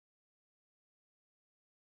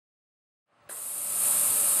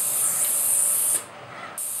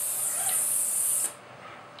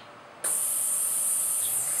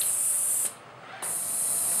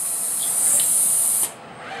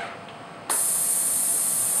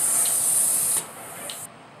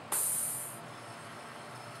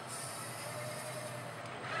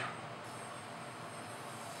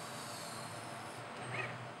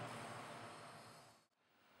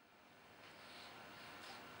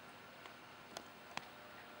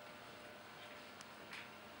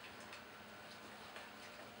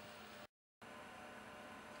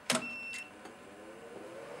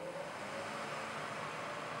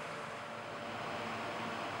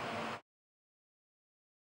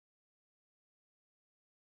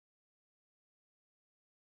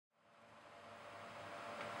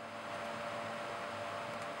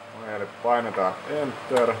painetaan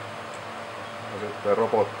Enter ja sitten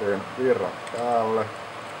robottiin virrat päälle.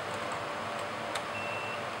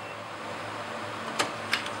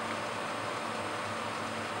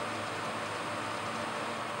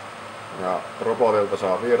 Ja robotilta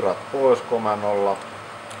saa virrat pois komennolla.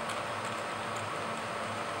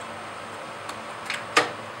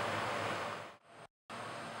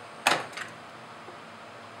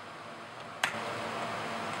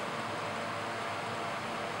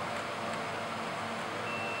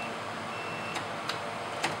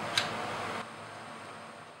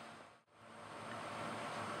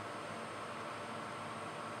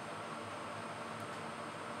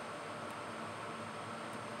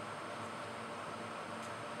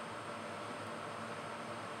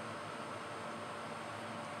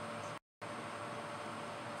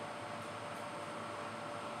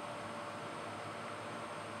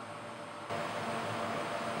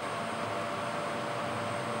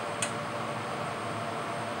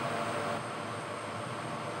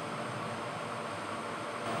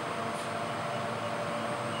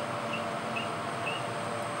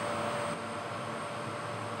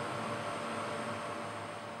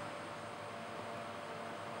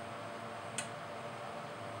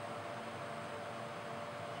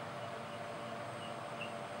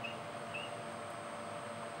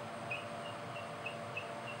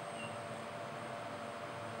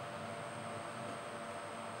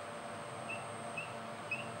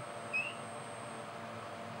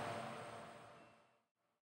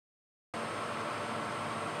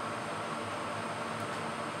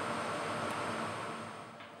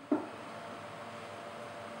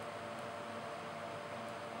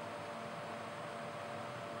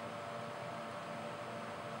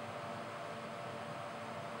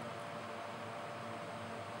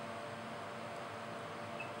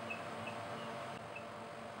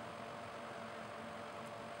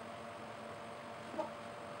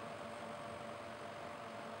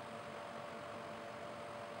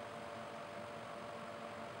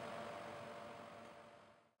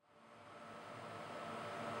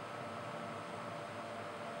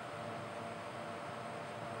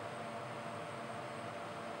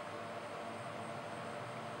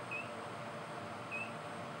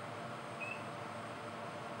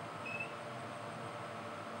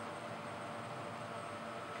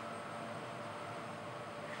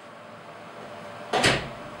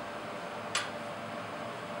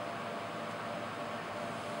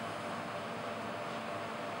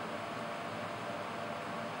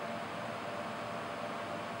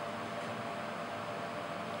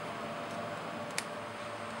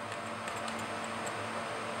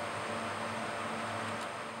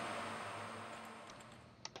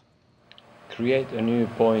 Create a new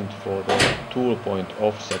point for the tool point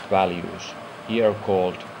offset values, here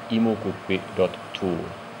called imukupin.tool.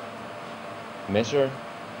 Measure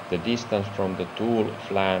the distance from the tool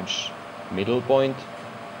flange middle point,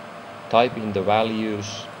 type in the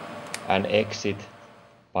values and exit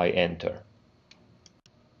by Enter.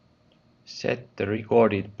 Set the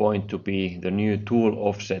recorded point to be the new tool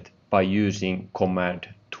offset by using command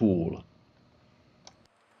tool.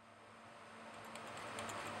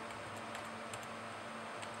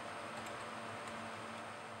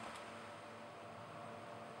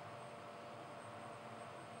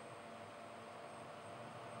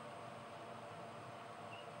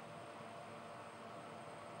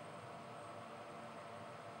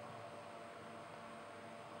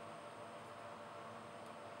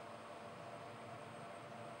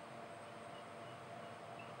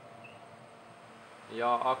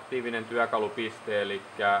 Ja aktiivinen työkalupiste eli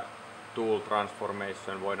Tool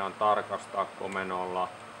Transformation voidaan tarkastaa komennolla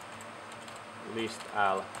List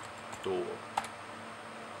L Tool.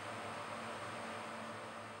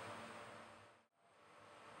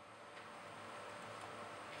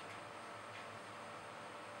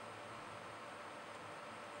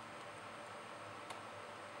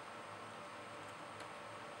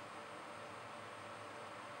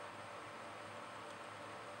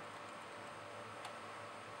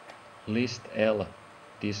 List L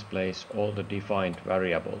displays all the defined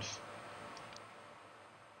variables.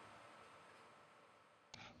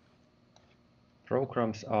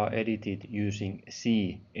 Programs are edited using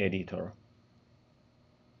C editor.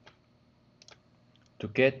 To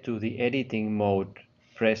get to the editing mode,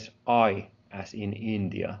 press I as in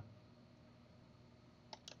India,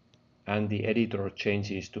 and the editor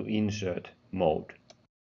changes to insert mode.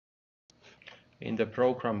 In the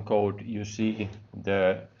program code you see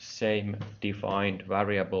the same defined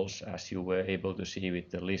variables as you were able to see with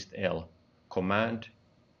the list L command.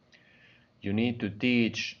 You need to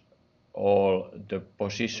teach all the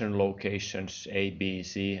position locations A, B,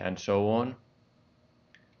 C and so on.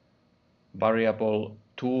 Variable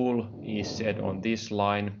tool is set on this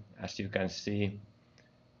line, as you can see,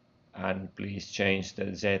 and please change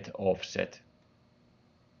the Z offset.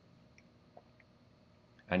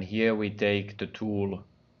 And here we take the tool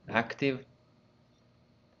active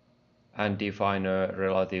and define a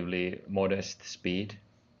relatively modest speed.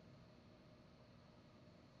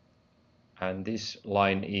 And this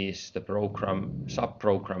line is the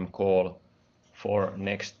subprogram call for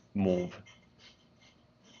next move.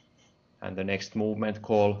 And the next movement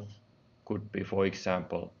call could be, for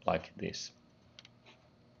example, like this.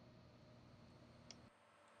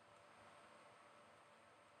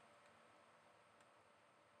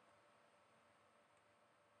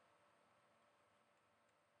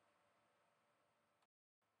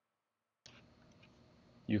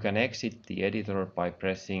 You can exit the editor by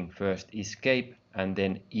pressing first Escape and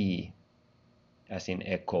then E, as in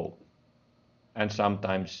echo, and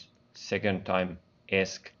sometimes second time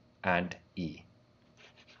ESC and E.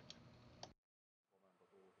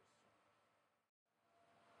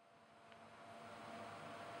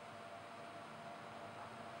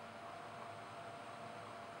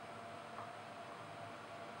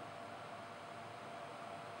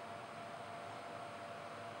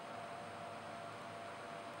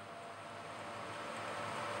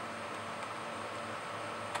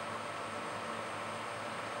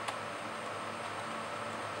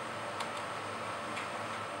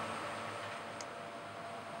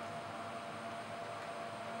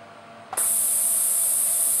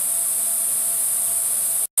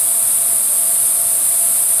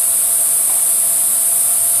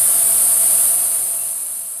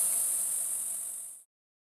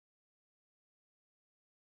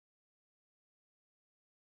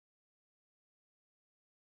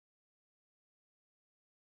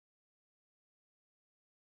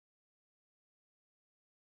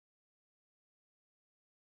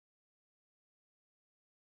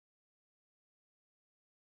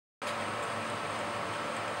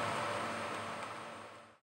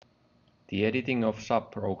 The editing of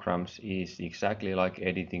subprograms is exactly like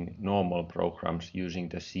editing normal programs using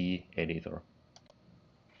the C editor.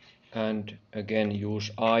 And again, use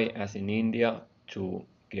I as in India to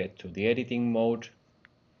get to the editing mode.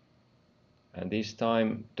 And this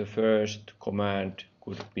time the first command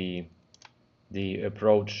could be the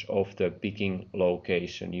approach of the picking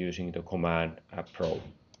location using the command approach.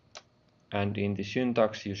 And in the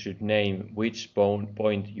syntax you should name which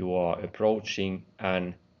point you are approaching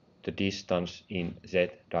and the distance in Z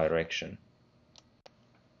direction.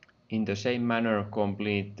 In the same manner,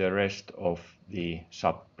 complete the rest of the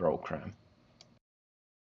subprogram.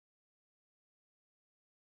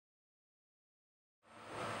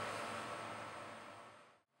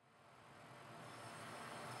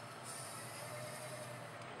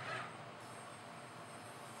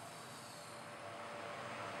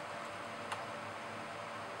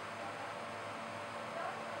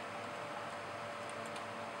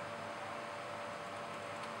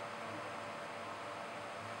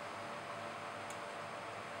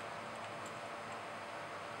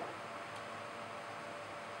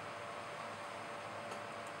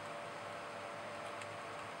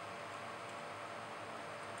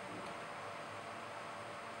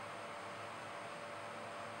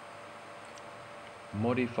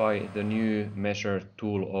 Modify the new measure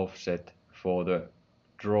tool offset for the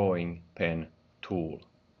drawing pen tool.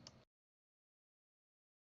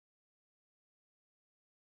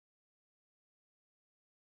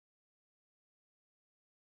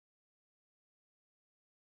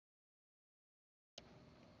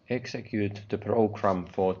 Execute the program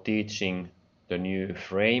for teaching the new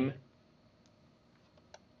frame.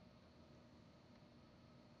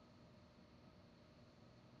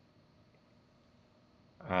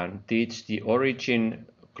 And teach the origin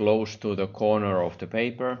close to the corner of the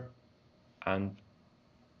paper, and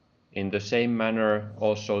in the same manner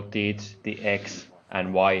also teach the X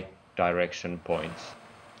and Y direction points.